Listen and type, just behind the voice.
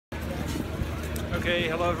Okay,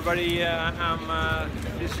 hello everybody.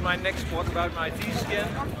 This is my next talk about my thesis again.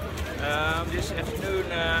 This afternoon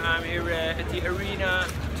I'm here at the arena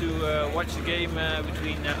to watch the game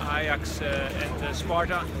between Ajax and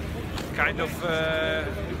Sparta. Kind of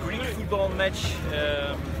Greek football match.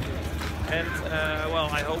 Well,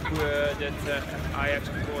 I hope that Ajax,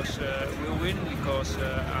 of course, will win because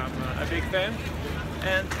I'm a big fan.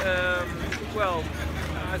 And well,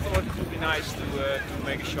 I thought it would be nice to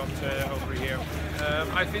make a shot over here.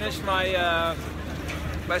 I finished my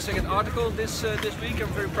second article this week. I'm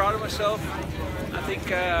very proud of myself. I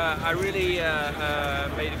think I really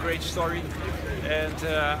made a great story, and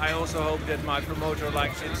I also hope that my promoter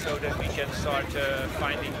likes it, so that we can start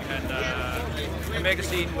finding a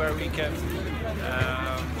magazine where we can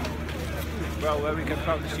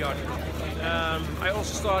publish the article. I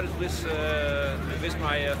also started with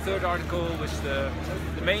my third article with the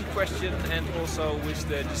main question and also with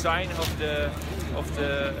the design of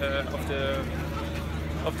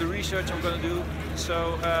the research I'm going to do.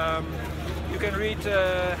 So you can read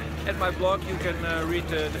at my blog. You can read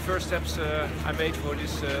the first steps I made for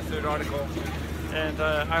this third article, and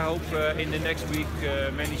I hope in the next week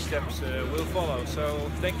many steps will follow. So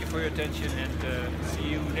thank you for your attention, and see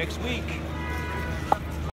you next week.